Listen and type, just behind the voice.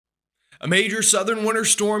A major southern winter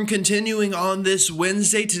storm continuing on this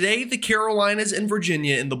Wednesday. Today, the Carolinas and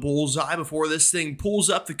Virginia in the bullseye before this thing pulls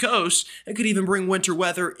up the coast and could even bring winter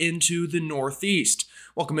weather into the Northeast.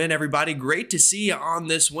 Welcome in, everybody. Great to see you on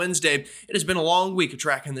this Wednesday. It has been a long week of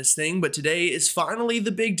tracking this thing, but today is finally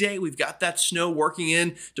the big day. We've got that snow working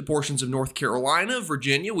in to portions of North Carolina,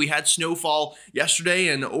 Virginia. We had snowfall yesterday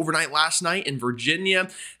and overnight last night in Virginia,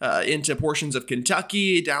 into portions of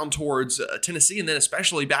Kentucky, down towards Tennessee, and then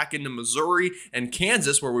especially back into Missouri and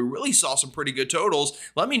Kansas, where we really saw some pretty good totals.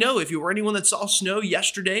 Let me know if you were anyone that saw snow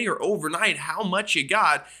yesterday or overnight, how much you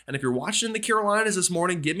got. And if you're watching in the Carolinas this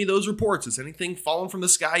morning, give me those reports. Is anything falling from the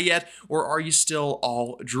sky yet, or are you still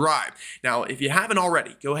all dry? Now, if you haven't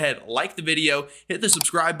already, go ahead, like the video, hit the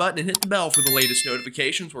subscribe button, and hit the bell for the latest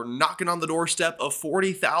notifications. We're knocking on the doorstep of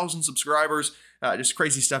 40,000 subscribers. Just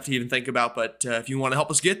crazy stuff to even think about, but if you want to help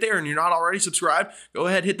us get there and you're not already subscribed, go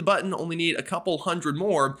ahead, hit the button. Only need a couple hundred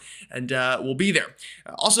more, and we'll be there.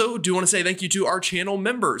 Also, do want to say thank you to our channel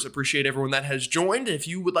members. Appreciate everyone that has joined. If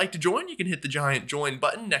you would like to join, you can hit the giant join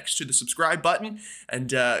button next to the subscribe button,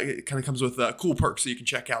 and it kind of comes with cool perks that you can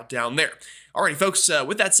check out down there. Alrighty, folks,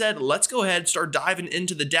 with that said, let's go ahead and start diving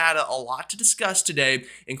into the data. A lot to discuss today,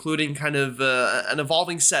 including kind of an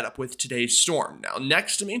evolving setup with today's storm. Now,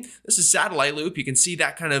 next to me, this is satellite loop. You can see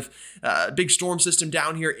that kind of big storm system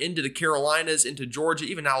down here into the Carolinas, into Georgia,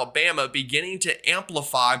 even Alabama, beginning to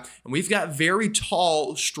amplify. And we've got very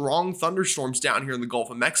tall, strong thunderstorms down here in the Gulf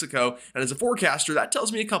of Mexico. And as a forecaster, that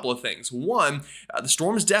tells me a couple of things. One, the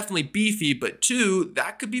storm is definitely beefy, but two,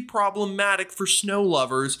 that could be problematic for snow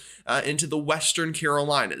lovers into the western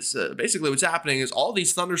Carolinas. Basically, what's happening is all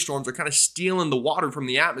these thunderstorms are kind of stealing the water from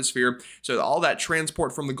the atmosphere. So all that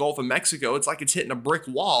transport from the Gulf of Mexico, it's like it's hitting a brick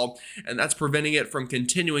wall, and that's preventing it from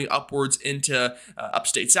continuing upwards into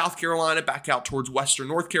upstate South Carolina, back out towards western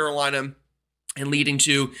North Carolina, and leading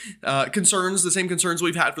to concerns, the same concerns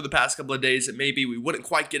we've had for the past couple of days, that maybe we wouldn't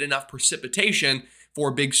quite get enough precipitation for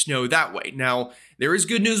big snow that way. Now, there is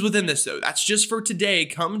good news within this, though. That's just for today.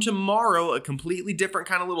 Come tomorrow, a completely different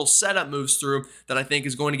kind of little setup moves through that I think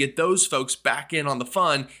is going to get those folks back in on the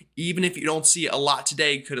fun. Even if you don't see a lot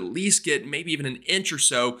today, could at least get maybe even an inch or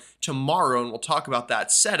so tomorrow, and we'll talk about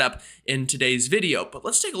that setup in today's video. But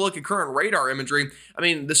let's take a look at current radar imagery. I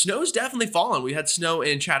mean, the snow's definitely fallen. We had snow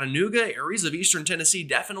in Chattanooga. Areas of eastern Tennessee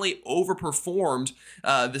definitely overperformed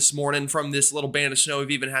this morning from this little band of snow.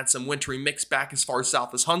 We've even had some wintry mix back as far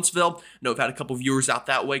south as Huntsville. I know I've had a couple viewers out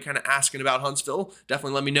that way kind of asking about Huntsville.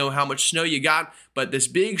 Definitely let me know how much snow you got. But this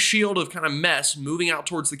big shield of kind of mess moving out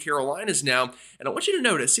towards the Carolinas now. And I want you to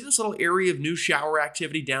notice, see this little area of new shower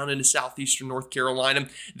activity down into southeastern North Carolina?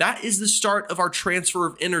 That is the start of our transfer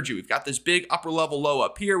of energy. We've got this big upper level low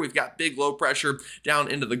up here. We've got big low pressure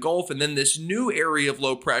down into the Gulf. And then this new area of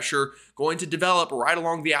low pressure going to develop right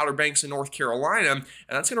along the Outer Banks of North Carolina. And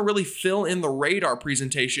that's going to really fill in the radar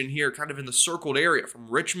presentation here, kind of in the circled area from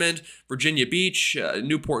Richmond, Virginia Beach,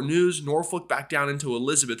 Newport News, Norfolk, back down into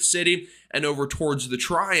Elizabeth City, and over towards the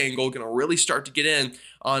Triangle. Going to really start to get in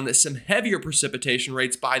on some heavier precipitation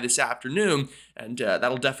rates by this afternoon, and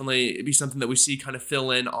that'll definitely be something that we see kind of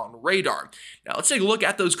fill in on radar. Now, let's take a look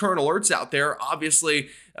at those current alerts out there. Obviously,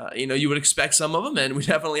 you would expect some of them, and we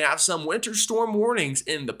definitely have some winter storm warnings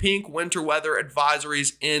in the pink, winter weather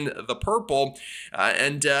advisories in the purple.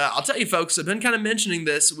 I'll tell you, folks, I've been kind of mentioning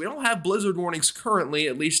this. We don't have blizzard warnings currently,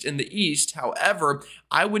 at least in the east. However,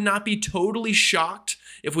 I would not be totally shocked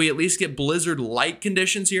if we at least get blizzard-like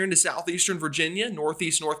conditions here into southeastern Virginia,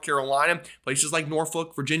 northeast North Carolina, places like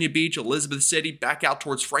Norfolk, Virginia Beach, Elizabeth City, back out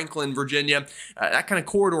towards Franklin, Virginia, that kind of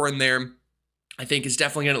corridor in there, I think is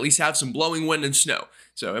definitely going to at least have some blowing wind and snow.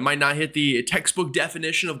 So it might not hit the textbook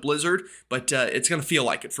definition of blizzard, but it's going to feel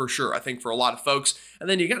like it for sure, I think, for a lot of folks. And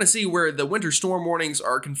then you kind of see where the winter storm warnings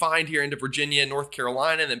are confined here into Virginia, North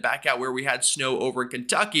Carolina, and then back out where we had snow over in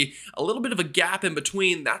Kentucky. A little bit of a gap in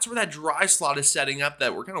between. That's where that dry slot is setting up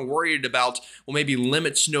that we're kind of worried about will maybe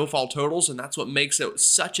limit snowfall totals, and that's what makes it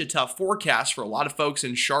such a tough forecast for a lot of folks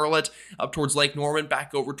in Charlotte, up towards Lake Norman,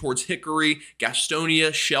 back over towards Hickory,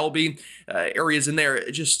 Gastonia, Shelby, areas in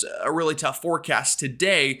there. Just a really tough forecast today.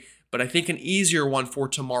 But I think an easier one for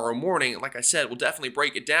tomorrow morning. Like I said, we'll definitely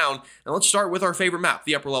break it down. And let's start with our favorite map,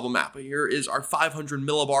 the upper level map. Here is our 500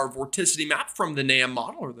 millibar vorticity map from the NAM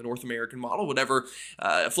model, or the North American model, whatever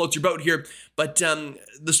floats your boat here. But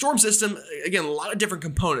the storm system, again, a lot of different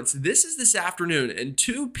components. This is this afternoon, and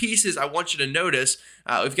two pieces I want you to notice.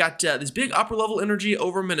 We've got this big upper level energy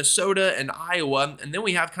over Minnesota and Iowa, and then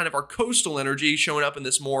we have kind of our coastal energy showing up in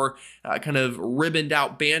this more kind of ribboned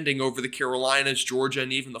out banding over the Carolinas, Georgia,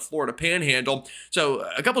 and even the Florida Florida Panhandle. So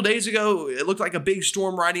a couple days ago, it looked like a big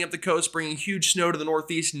storm riding up the coast, bringing huge snow to the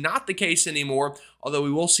Northeast. Not the case anymore, although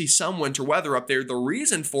we will see some winter weather up there. The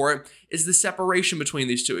reason for it is the separation between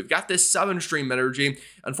these two. We've got this southern stream energy.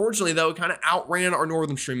 Unfortunately, though, it kind of outran our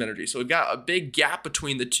northern stream energy. So we've got a big gap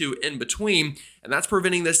between the two in between, and that's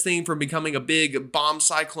preventing this thing from becoming a big bomb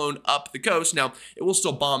cyclone up the coast. Now, it will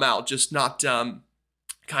still bomb out, just not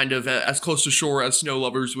kind of as close to shore as snow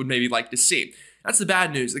lovers would maybe like to see. That's the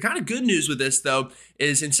bad news. The kind of good news with this, though,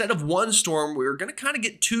 is instead of one storm, we're going to kind of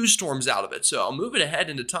get two storms out of it. So I'll move it ahead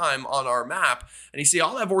into time on our map. And you see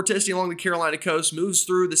all that vorticity along the Carolina coast moves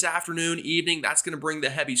through this afternoon, evening. That's going to bring the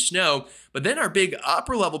heavy snow. But then our big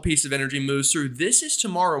upper level piece of energy moves through. This is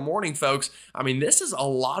tomorrow morning, folks. I mean, this is a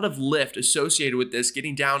lot of lift associated with this,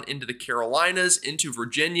 getting down into the Carolinas, into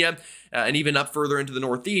Virginia, and even up further into the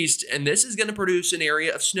Northeast. And this is going to produce an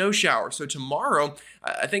area of snow showers. So tomorrow,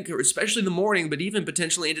 I think especially the morning, but even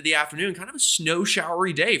potentially into the afternoon, kind of a snow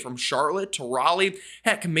showery day from Charlotte to Raleigh.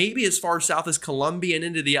 Heck, maybe as far south as Columbia and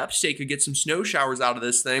into the upstate could get some snow showers out of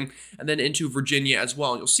this thing, and then into Virginia as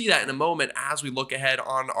well. And you'll see that in a moment as we look ahead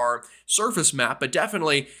on our surface map, but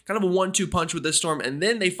definitely kind of a 1-2 punch with this storm, and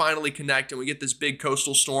then they finally connect and we get this big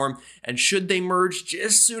coastal storm. And should they merge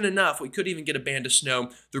just soon enough, we could even get a band of snow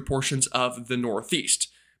through portions of the Northeast.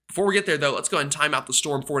 Before we get there, though, let's go ahead and time out the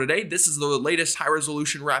storm for today. This is the latest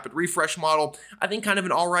high-resolution rapid refresh model. I think kind of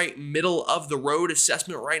an all right middle-of-the-road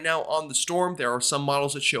assessment right now on the storm. There are some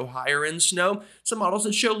models that show higher-end snow, some models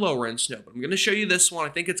that show lower-end snow. But I'm going to show you this one. I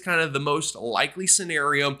think it's kind of the most likely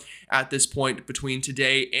scenario at this point between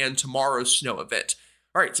today and tomorrow's snow event.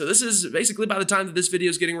 All right, so this is basically by the time that this video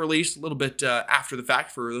is getting released, a little bit after the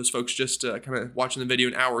fact for those folks just kind of watching the video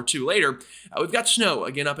an hour or two later. We've got snow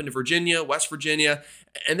again up into Virginia, West Virginia,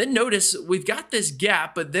 and then notice we've got this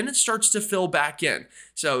gap, but then it starts to fill back in.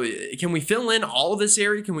 So can we fill in all of this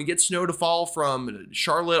area? Can we get snow to fall from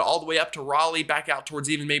Charlotte all the way up to Raleigh, back out towards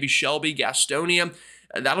even maybe Shelby, Gastonia?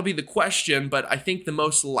 That'll be the question, but I think the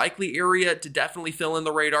most likely area to definitely fill in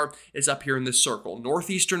the radar is up here in this circle.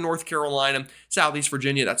 Northeastern North Carolina, Southeast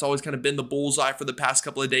Virginia, that's always kind of been the bullseye for the past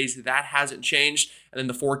couple of days. That hasn't changed, and then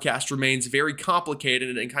the forecast remains very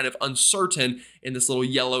complicated and kind of uncertain in this little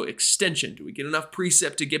yellow extension. Do we get enough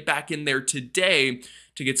precip to get back in there today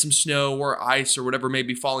to get some snow or ice or whatever may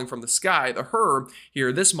be falling from the sky? The HRRR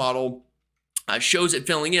here, this model, shows it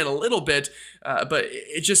filling in a little bit, but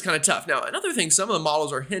it's just kind of tough. Now, another thing some of the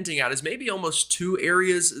models are hinting at is maybe almost two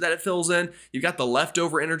areas that it fills in. You've got the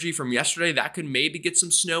leftover energy from yesterday. That could maybe get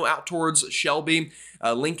some snow out towards Shelby,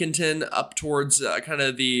 Lincolnton, up towards kind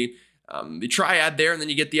of the triad there, and then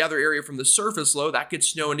you get the other area from the surface low that gets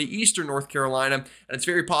snow into eastern North Carolina, and it's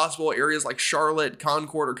very possible areas like Charlotte,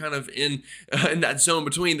 Concord are kind of in that zone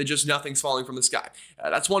between that just nothing's falling from the sky.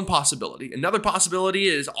 That's one possibility. Another possibility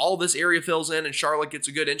is all this area fills in and Charlotte gets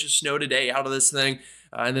a good inch of snow today out of this thing.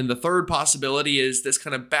 And then the third possibility is this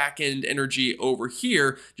kind of back-end energy over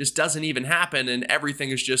here just doesn't even happen, and everything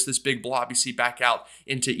is just this big blob you see back out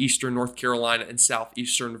into eastern North Carolina and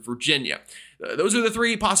southeastern Virginia. Those are the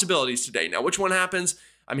three possibilities today. Now, which one happens?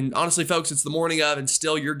 I mean, honestly, folks, it's the morning of, and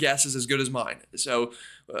still your guess is as good as mine. So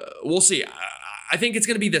we'll see. I think it's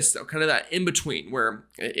going to be this, though, kind of that in-between where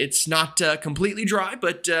it's not completely dry,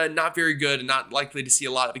 but not very good and not likely to see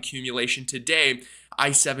a lot of accumulation today.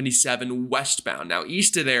 I-77 westbound. Now,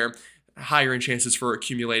 east of there, higher in chances for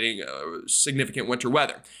accumulating significant winter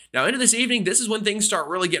weather. Now, into this evening, this is when things start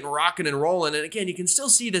really getting rocking and rolling. And again, you can still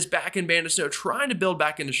see this back-end band of snow trying to build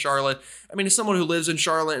back into Charlotte. I mean, as someone who lives in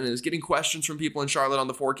Charlotte and is getting questions from people in Charlotte on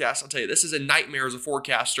the forecast, I'll tell you, this is a nightmare as a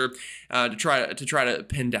forecaster to try to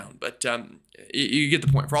pin down. But you get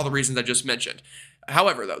the point for all the reasons I just mentioned.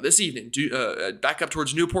 However, though, this evening, back up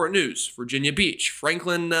towards Newport News, Virginia Beach,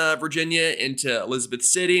 Franklin, Virginia, into Elizabeth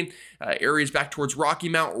City, areas back towards Rocky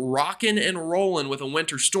Mount, rocking and rolling with a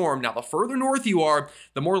winter storm. Now, the further north you are,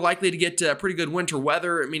 the more likely to get pretty good winter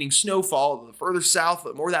weather, meaning snowfall. The further south,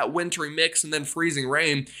 the more that wintry mix and then freezing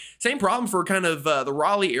rain. Same problem for kind of the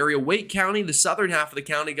Raleigh area. Wake County, the southern half of the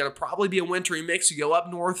county, going to probably be a wintry mix. You go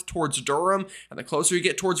up north towards Durham, and the closer you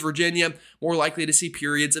get towards Virginia, more likely to see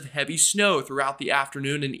periods of heavy snow throughout the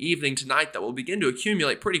afternoon and evening tonight that will begin to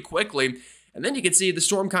accumulate pretty quickly. And then you can see the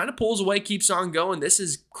storm kind of pulls away, keeps on going. This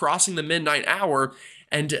is crossing the midnight hour,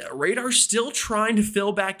 and radar's still trying to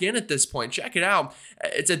fill back in at this point. Check it out.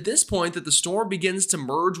 It's at this point that the storm begins to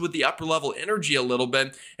merge with the upper level energy a little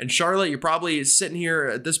bit. And Charlotte, you're probably sitting here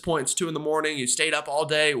at this point. It's 2 in the morning. You stayed up all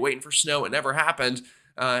day waiting for snow. It never happened.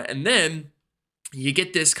 And then you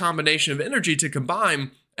get this combination of energy to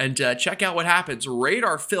combine. And check out what happens.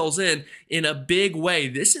 Radar fills in a big way.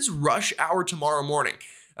 This is rush hour tomorrow morning.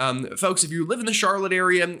 Folks, if you live in the Charlotte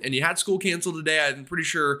area and you had school canceled today, I'm pretty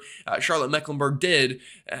sure Charlotte-Mecklenburg did,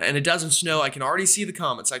 and it doesn't snow, I can already see the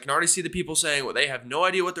comments. I can already see the people saying, well, they have no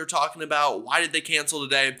idea what they're talking about. Why did they cancel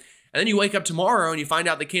today? And then you wake up tomorrow and you find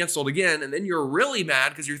out they canceled again, and then you're really mad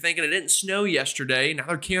because you're thinking it didn't snow yesterday. Now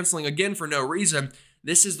they're canceling again for no reason.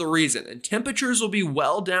 This is the reason. And temperatures will be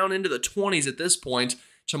well down into the 20s at this point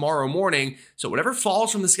tomorrow morning. So whatever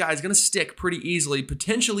falls from the sky is going to stick pretty easily,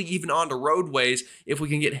 potentially even onto roadways if we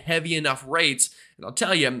can get heavy enough rates. And I'll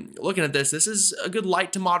tell you, looking at this is a good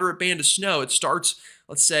light to moderate band of snow. It starts,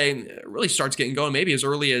 let's say, it really starts getting going maybe as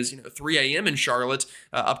early as 3 a.m. in Charlotte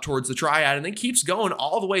up towards the Triad, and then keeps going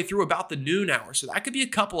all the way through about the noon hour. So that could be a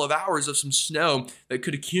couple of hours of some snow that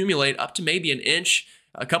could accumulate up to maybe an inch.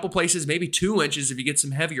 A couple places, maybe 2 inches if you get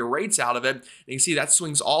some heavier rates out of it. And you can see that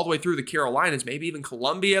swings all the way through the Carolinas, maybe even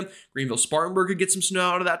Columbia. Greenville, Spartanburg could get some snow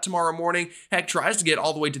out of that tomorrow morning. Heck, tries to get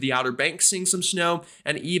all the way to the Outer Banks, seeing some snow.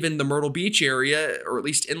 And even the Myrtle Beach area, or at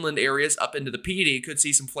least inland areas up into the PD, could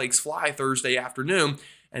see some flakes fly Thursday afternoon.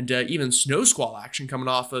 And even snow squall action coming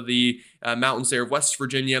off of the mountains there of West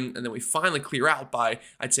Virginia. And then we finally clear out by,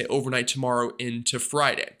 I'd say, overnight tomorrow into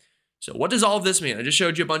Friday. So what does all of this mean? I just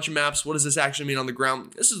showed you a bunch of maps. What does this actually mean on the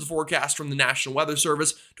ground? This is the forecast from the National Weather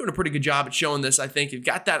Service. Doing a pretty good job at showing this, I think. You've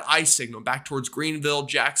got that ice signal back towards Greenville,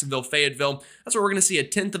 Jacksonville, Fayetteville. That's where we're going to see a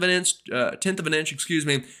tenth of an inch,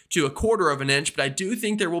 to a quarter of an inch. But I do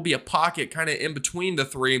think there will be a pocket kind of in between the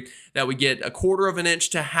three that we get a quarter of an inch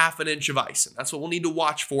to half an inch of ice. And that's what we'll need to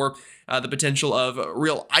watch for, the potential of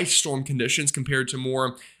real ice storm conditions compared to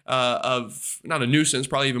more of, not a nuisance,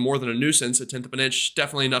 probably even more than a nuisance, a tenth of an inch,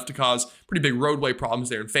 definitely enough to cause pretty big roadway problems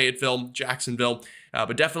there in Fayetteville, Jacksonville,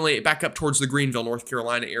 but definitely back up towards the Greenville, North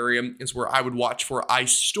Carolina area is where I would watch for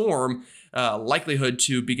ice storm likelihood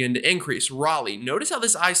to begin to increase. Raleigh, notice how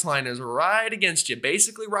this ice line is right against you,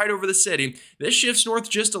 basically right over the city. This shifts north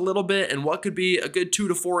just a little bit, and what could be a good 2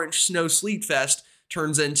 to 4 inch snow sleet fest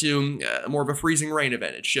turns into more of a freezing rain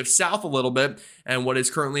event. It shifts south a little bit, and what is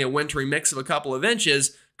currently a wintry mix of a couple of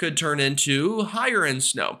inches could turn into higher end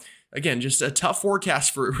snow. Again, just a tough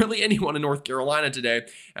forecast for really anyone in North Carolina today.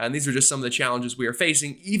 And these are just some of the challenges we are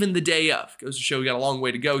facing even the day of. Goes to show we got a long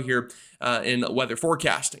way to go here in weather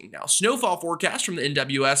forecasting. Now, snowfall forecast from the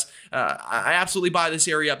NWS. I absolutely buy this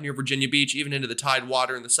area up near Virginia Beach, even into the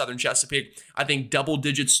Tidewater in the southern Chesapeake. I think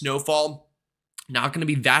double-digit snowfall not going to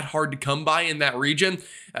be that hard to come by in that region.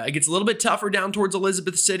 It gets a little bit tougher down towards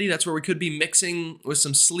Elizabeth City. That's where we could be mixing with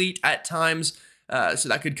some sleet at times. So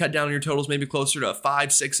that could cut down your totals maybe closer to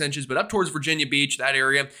 5-6 inches, but up towards Virginia Beach, that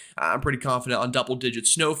area, I'm pretty confident on double-digit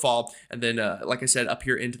snowfall. And then, like I said, up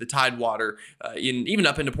here into the Tidewater, even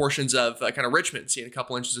up into portions of kind of Richmond, seeing a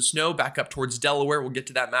couple inches of snow. Back up towards Delaware, we'll get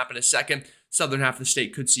to that map in a second. Southern half of the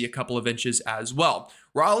state could see a couple of inches as well.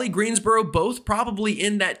 Raleigh, Greensboro, both probably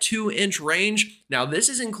in that 2-inch range. Now, this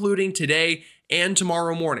is including today and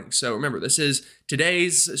tomorrow morning. So remember, this is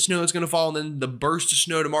today's snow is going to fall, and then the burst of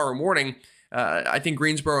snow tomorrow morning. I think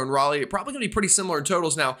Greensboro and Raleigh are probably going to be pretty similar in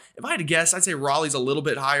totals. Now, if I had to guess, I'd say Raleigh's a little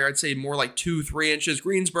bit higher. I'd say more like 2-3 inches.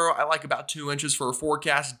 Greensboro, I like about 2 inches for a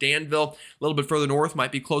forecast. Danville, a little bit further north,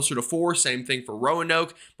 might be closer to 4. Same thing for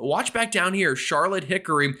Roanoke. But watch back down here, Charlotte,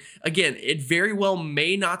 Hickory. Again, it very well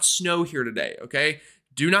may not snow here today, okay?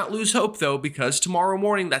 Do not lose hope, though, because tomorrow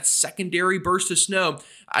morning, that secondary burst of snow,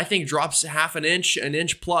 I think, drops half an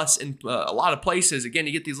inch plus in a lot of places. Again,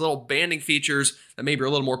 you get these little banding features that maybe are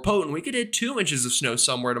a little more potent. We could hit 2 inches of snow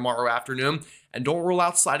somewhere tomorrow afternoon. And don't rule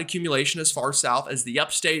out slight accumulation as far south as the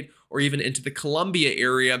upstate or even into the Columbia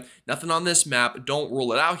area. Nothing on this map. Don't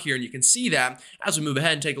rule it out here. And you can see that as we move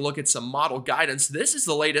ahead and take a look at some model guidance. This is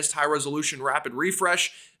the latest high-resolution rapid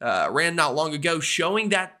refresh. Ran not long ago, showing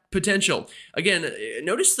that potential. Again,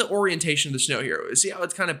 notice the orientation of the snow here. See how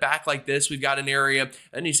it's kind of back like this? We've got an area,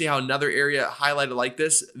 and you see how another area highlighted like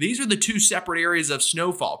this. These are the two separate areas of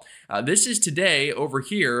snowfall. This is today over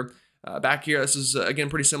here. Back here, this is, again,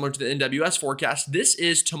 pretty similar to the NWS forecast. This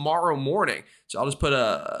is tomorrow morning. So I'll just put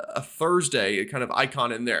a Thursday kind of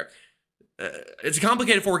icon in there. It's a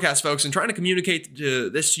complicated forecast, folks, and trying to communicate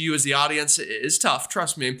this to you as the audience is tough,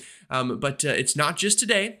 trust me. But it's not just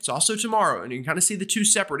today, it's also tomorrow, and you can kind of see the two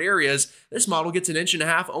separate areas. This model gets 1.5 inches,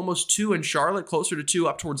 almost 2 in Charlotte, closer to 2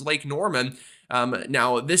 up towards Lake Norman.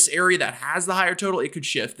 Now, this area that has the higher total, it could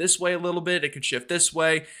shift this way a little bit, it could shift this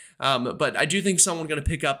way. But I do think someone's going to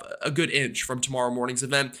pick up a good inch from tomorrow morning's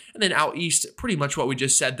event. And then out east, pretty much what we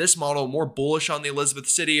just said. This model more bullish on the Elizabeth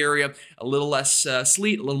City area, a little less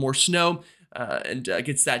sleet, a little more snow. and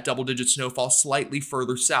gets that double-digit snowfall slightly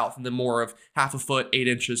further south, and then more of half a foot, 8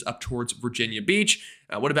 inches up towards Virginia Beach.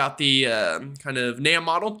 What about the kind of NAM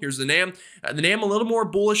model? Here's the NAM. The NAM a little more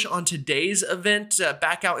bullish on today's event,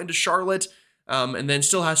 back out into Charlotte, and then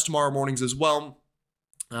still has tomorrow mornings as well.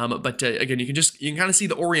 But again, you can kind of see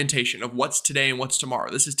the orientation of what's today and what's tomorrow.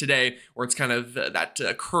 This is today, where it's kind of that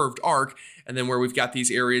curved arc, and then where we've got these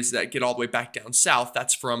areas that get all the way back down south,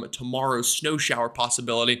 that's from tomorrow's snow shower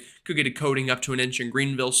possibility. Could get a coating up to an inch in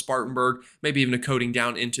Greenville, Spartanburg, maybe even a coating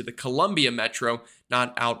down into the Columbia metro,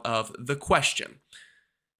 not out of the question.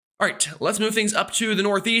 All right, let's move things up to the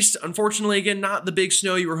northeast. Unfortunately, again, not the big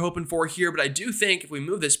snow you were hoping for here, but I do think if we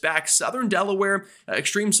move this back, southern Delaware,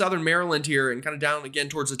 extreme southern Maryland here, and kind of down again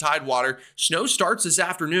towards the Tidewater, snow starts this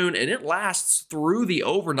afternoon, and it lasts through the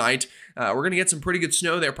overnight. We're going to get some pretty good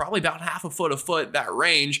snow there, probably about half a foot, that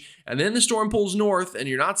range, and then the storm pulls north, and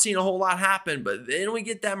you're not seeing a whole lot happen, but then we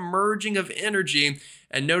get that merging of energy,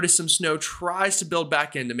 and notice some snow tries to build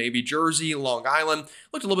back into maybe Jersey, Long Island.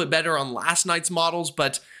 Looked a little bit better on last night's models,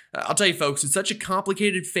 but I'll tell you folks, it's such a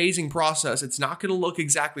complicated phasing process, it's not going to look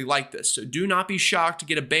exactly like this. So do not be shocked to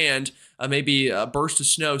get a band, maybe a burst of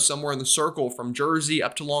snow somewhere in the circle from Jersey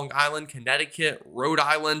up to Long Island, Connecticut, Rhode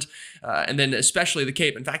Island, and then especially the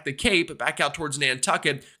Cape. In fact, the Cape back out towards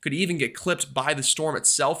Nantucket could even get clipped by the storm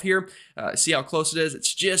itself here. See how close it is?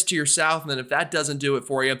 It's just to your south, and then if that doesn't do it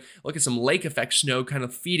for you, look at some lake effect snow kind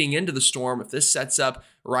of feeding into the storm. If this sets up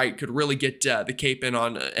right, could really get the Cape in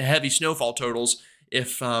on heavy snowfall totals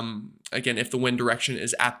if, again, if the wind direction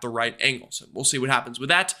is at the right angle. So we'll see what happens with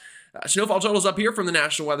that. Snowfall totals up here from the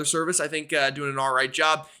National Weather Service, I think doing an all right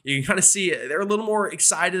job. You can kind of see they're a little more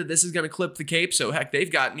excited that this is going to clip the Cape. So heck, they've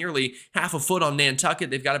got nearly half a foot on Nantucket.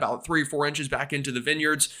 They've got about 3 or 4 inches back into the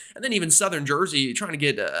vineyards. And then even southern Jersey trying to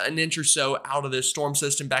get an inch or so out of this storm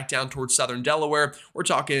system back down towards southern Delaware. We're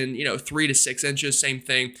talking, 3 to 6 inches, same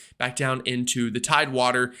thing, back down into the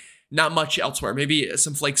Tidewater. Not much elsewhere. Maybe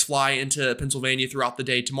some flakes fly into Pennsylvania throughout the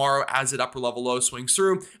day tomorrow as that upper level low swings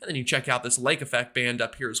through. And then you check out this lake effect band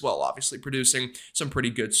up here as well, obviously producing some pretty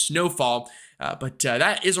good snowfall. But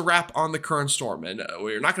that is a wrap on the current storm. And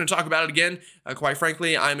we're not going to talk about it again. Quite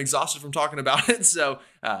frankly, I'm exhausted from talking about it. So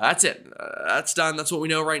that's it. That's done. That's what we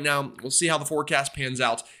know right now. We'll see how the forecast pans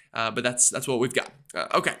out. But that's what we've got.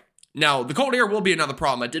 Okay. Now, the cold air will be another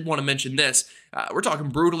problem. I did want to mention this. We're talking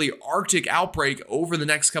brutally Arctic outbreak over the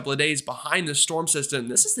next couple of days behind the storm system.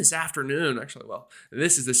 This is this afternoon, actually. Well,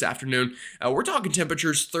 this is this afternoon. We're talking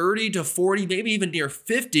temperatures 30 to 40, maybe even near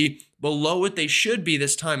 50 below what they should be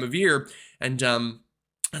this time of year. And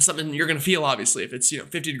that's something you're going to feel, obviously. If it's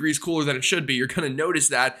 50 degrees cooler than it should be, you're going to notice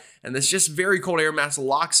that. And this just very cold air mass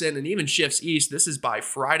locks in and even shifts east. This is by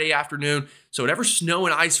Friday afternoon. So whatever snow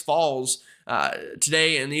and ice falls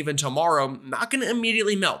today and even tomorrow, not going to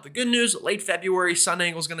immediately melt. The good news, late February, sun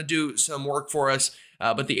angle is going to do some work for us,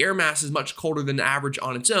 but the air mass is much colder than average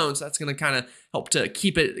on its own, so that's going to kind of help to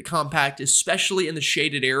keep it compact, especially in the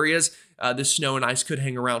shaded areas. This snow and ice could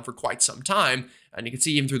hang around for quite some time, and you can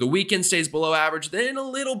see even through the weekend stays below average, then a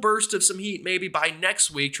little burst of some heat maybe by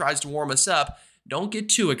next week tries to warm us up. Don't get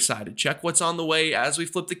too excited. Check what's on the way as we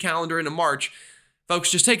flip the calendar into March.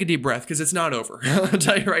 Folks, just take a deep breath because it's not over. I'll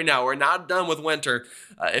tell you right now, we're not done with winter.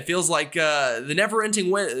 It feels like the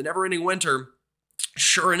never-ending winter.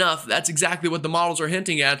 Sure enough, that's exactly what the models are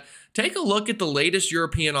hinting at. Take a look at the latest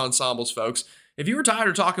European ensembles, folks. If you were tired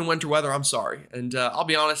of talking winter weather, I'm sorry. And I'll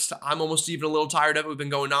be honest, I'm almost even a little tired of it. We've been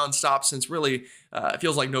going nonstop since really, it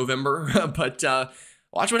feels like November. But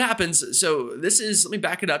watch what happens. So this is, let me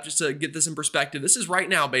back it up just to get this in perspective. This is right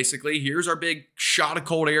now, basically. Here's our big shot of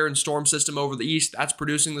cold air and storm system over the east. That's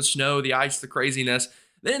producing the snow, the ice, the craziness.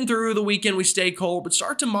 Then through the weekend, we stay cold, but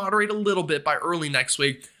start to moderate a little bit by early next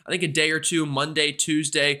week. I think a day or two, Monday,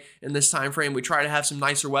 Tuesday, in this time frame, we try to have some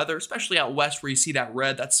nicer weather, especially out west where you see that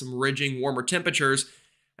red. That's some ridging, warmer temperatures.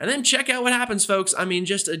 And then check out what happens, folks. I mean,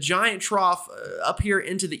 just a giant trough up here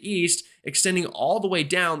into the east, extending all the way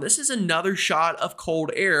down. This is another shot of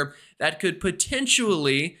cold air that could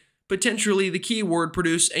potentially the key word,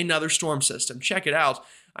 produce another storm system. Check it out.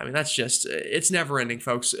 I mean, that's just, it's never ending,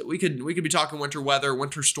 folks. We could be talking winter weather,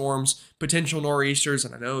 winter storms, potential nor'easters,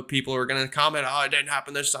 and I know people are going to comment, oh, it didn't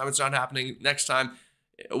happen this time, it's not happening next time.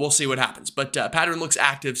 We'll see what happens. But pattern looks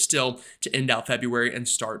active still to end out February and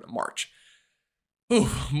start March. Ooh,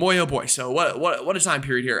 boy, oh boy. So what a time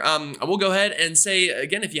period here. I will go ahead and say,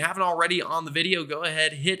 again, if you haven't already on the video, go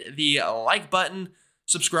ahead, hit the like button,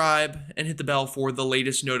 subscribe, and hit the bell for the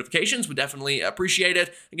latest notifications. Would definitely appreciate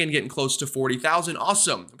it. Again, getting close to 40,000.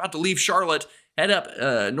 Awesome. About to leave Charlotte, head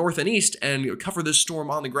up north and east and cover this storm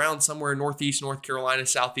on the ground somewhere northeast North Carolina,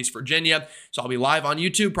 southeast Virginia. So I'll be live on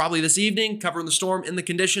YouTube probably this evening, covering the storm in the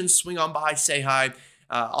conditions. Swing on by, say hi.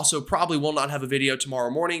 Also, probably will not have a video tomorrow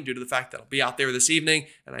morning due to the fact that I'll be out there this evening,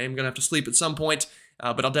 and I am going to have to sleep at some point.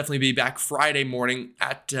 But I'll definitely be back Friday morning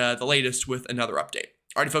at the latest with another update.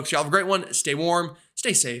 Alrighty, folks, y'all have a great one. Stay warm,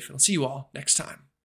 stay safe, and I'll see you all next time.